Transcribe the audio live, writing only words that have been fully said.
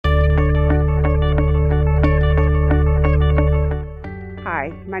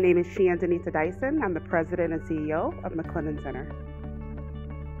name is Sheandinita Dyson. I'm the president and CEO of McClendon Center.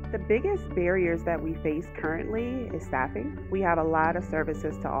 The biggest barriers that we face currently is staffing. We have a lot of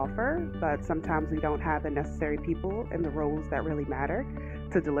services to offer, but sometimes we don't have the necessary people in the roles that really matter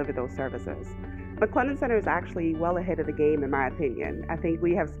to deliver those services. McClendon Center is actually well ahead of the game, in my opinion. I think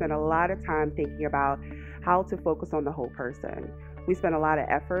we have spent a lot of time thinking about how to focus on the whole person. We spend a lot of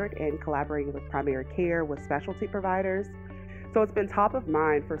effort in collaborating with primary care, with specialty providers. So it's been top of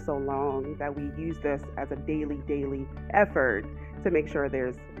mind for so long that we use this as a daily effort to make sure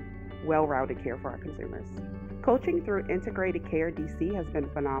there's well-rounded care for our consumers. Coaching through Integrated Care DC has been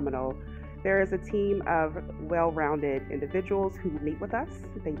phenomenal. There is a team of well-rounded individuals who meet with us.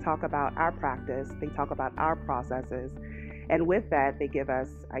 They talk about our practice, they talk about our processes, and with that, they give us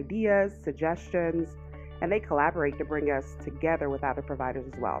ideas, suggestions, and they collaborate to bring us together with other providers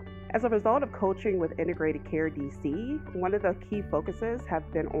as well. As a result of coaching with Integrated Care DC, one of the key focuses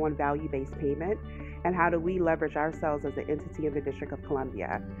have been on value-based payment and how do we leverage ourselves as an entity in the District of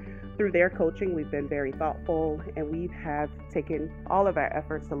Columbia. Through their coaching, we've been very thoughtful, and we have taken all of our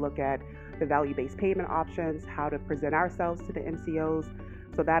efforts to look at the value-based payment options, how to present ourselves to the MCOs.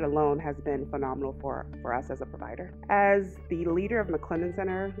 So that alone has been phenomenal for us as a provider. As the leader of McClendon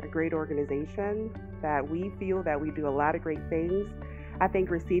Center, a great organization that we feel that we do a lot of great things, I think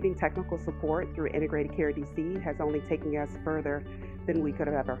receiving technical support through Integrated Care DC has only taken us further than we could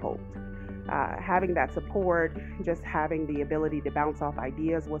have ever hoped. Having that support, just having the ability to bounce off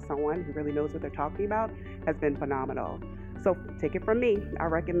ideas with someone who really knows what they're talking about has been phenomenal. So take it from me, I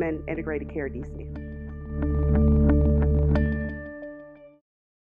recommend Integrated Care DC.